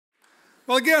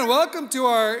Well, again, welcome to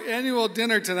our annual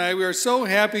dinner tonight. We are so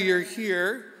happy you're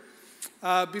here.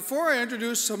 Before I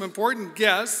introduce some important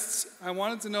guests, I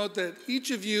wanted to note that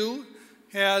each of you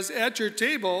has at your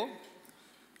table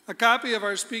a copy of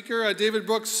our speaker, David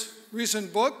Brooks'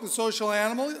 recent book, The Social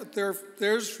Animal.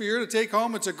 There's for you to take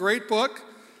home. It's a great book.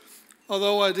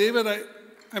 Although, David,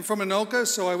 I'm from Anoka,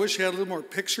 so I wish you had a little more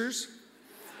pictures.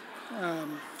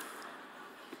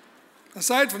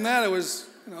 Aside from that, it was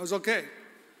okay.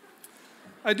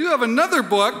 I do have another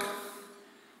book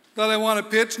that I want to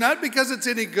pitch, not because it's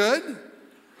any good,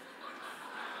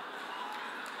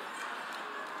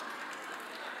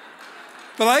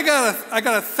 but I got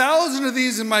 1,000 of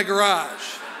these in my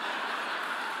garage.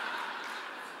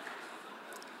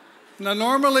 Now,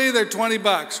 normally they're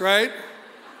 $20, right?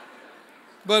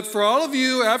 But for all of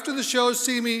you, after the show,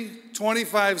 see me,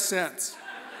 25 cents,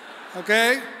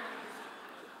 okay?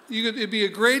 It'd be a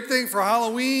great thing for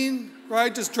Halloween,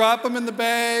 right? Just drop them in the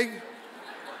bag.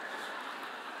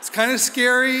 It's kind of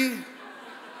scary.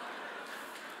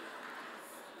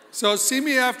 So see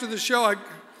me after the show.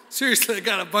 Seriously, I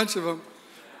got a bunch of them.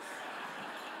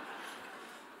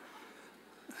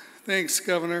 Thanks,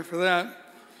 Governor, for that.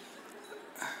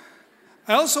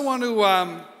 I also want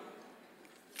to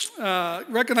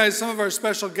recognize some of our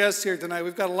special guests here tonight.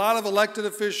 We've got a lot of elected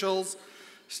officials,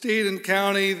 state and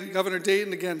county. Governor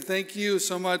Dayton, again, thank you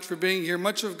so much for being here.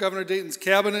 Much of Governor Dayton's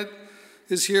cabinet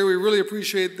is here. We really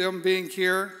appreciate them being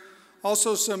here.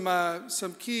 Also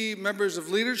some key members of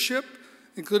leadership,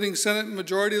 including Senate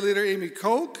Majority Leader Amy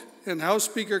Koch and House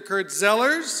Speaker Kurt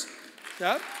Zellers.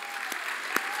 Yep.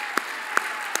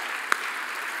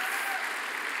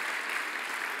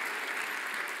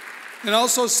 And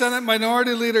also Senate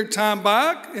Minority Leader Tom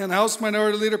Bach and House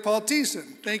Minority Leader Paul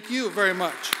Thiessen. Thank you very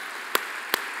much.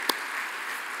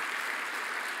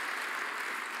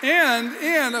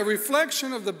 And a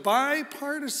reflection of the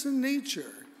bipartisan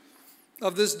nature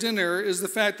of this dinner is the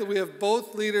fact that we have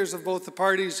both leaders of both the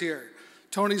parties here.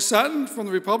 Tony Sutton from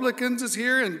the Republicans is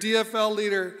here, and DFL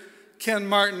leader Ken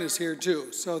Martin is here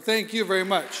too. So thank you very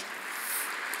much.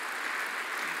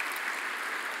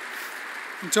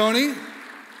 And Tony,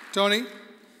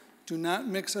 do not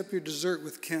mix up your dessert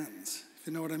with Ken's, if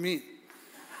you know what I mean.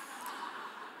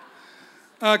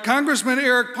 Congressman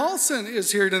Eric Paulson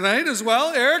is here tonight as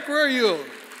well. Eric, where are you?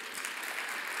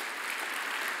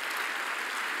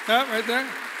 Yeah, right there.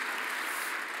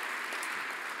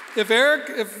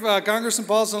 If Congressman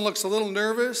Paulson looks a little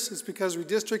nervous, it's because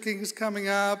redistricting is coming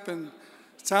up, and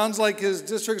it sounds like his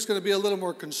district's going to be a little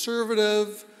more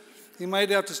conservative. He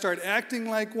might have to start acting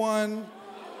like one.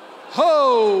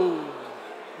 Ho!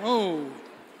 Whoa.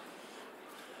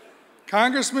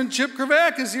 Congressman Chip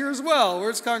Kravac is here as well.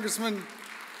 Where's Congressman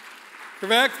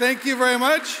Kravac? Thank you very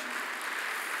much.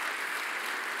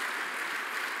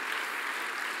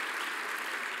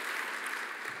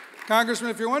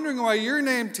 Congressman, if you're wondering why your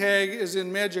name tag is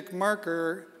in magic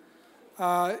marker,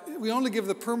 we only give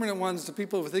the permanent ones to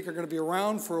people who think are going to be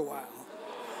around for a while.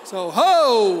 So,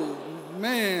 ho,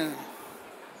 man.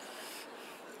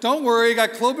 Don't worry,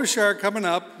 got Klobuchar coming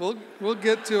up. We'll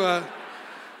get to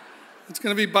it's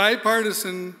going to be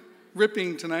bipartisan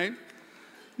ripping tonight.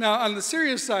 Now, on the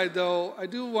serious side, though, I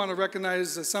do want to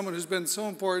recognize someone who's been so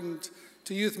important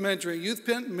to youth mentoring. Youth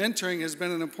mentoring has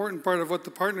been an important part of what the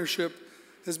partnership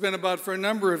has been about for a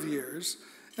number of years.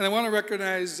 And I want to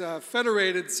recognize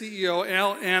Federated CEO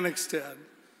Al Annexstad.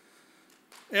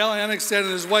 Al Annexstad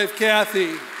and his wife,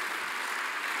 Kathy.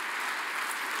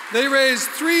 They raised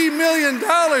 $3 million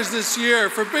this year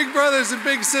for Big Brothers and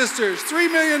Big Sisters. $3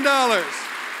 million.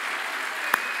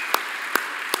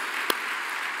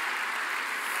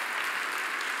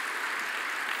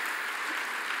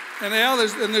 And Al,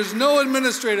 there's no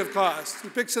administrative cost. He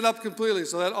picks it up completely,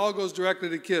 so that all goes directly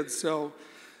to kids. So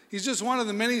he's just one of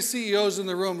the many CEOs in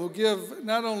the room who give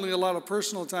not only a lot of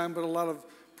personal time, but a lot of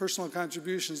personal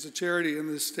contributions to charity in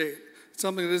this state. It's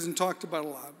something that isn't talked about a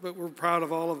lot, but we're proud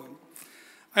of all of them.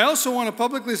 I also want to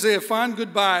publicly say a fond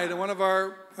goodbye to one of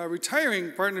our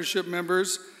retiring partnership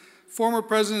members, former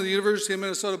president of the University of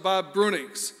Minnesota, Bob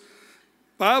Brunings.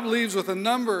 Bob leaves with a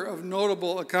number of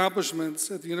notable accomplishments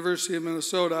at the University of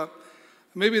Minnesota.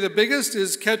 Maybe the biggest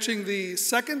is catching the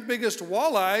second biggest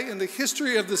walleye in the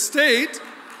history of the state.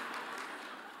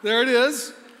 There it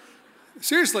is.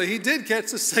 Seriously, he did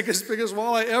catch the second biggest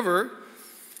walleye ever.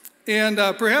 And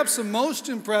perhaps the most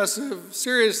impressive,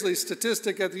 seriously,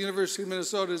 statistic at the University of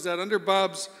Minnesota is that under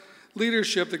Bob's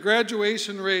leadership, the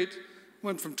graduation rate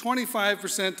went from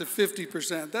 25% to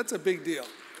 50%. That's a big deal.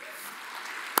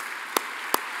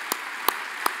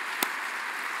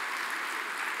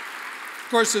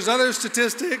 Of course, there's other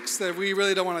statistics that we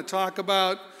really don't want to talk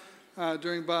about.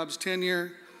 during Bob's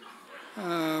tenure.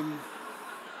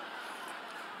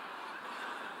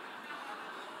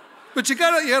 But you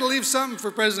gotta leave something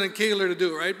for President Kaler to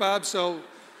do, right, Bob? So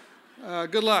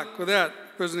good luck with that,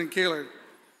 President Kaler.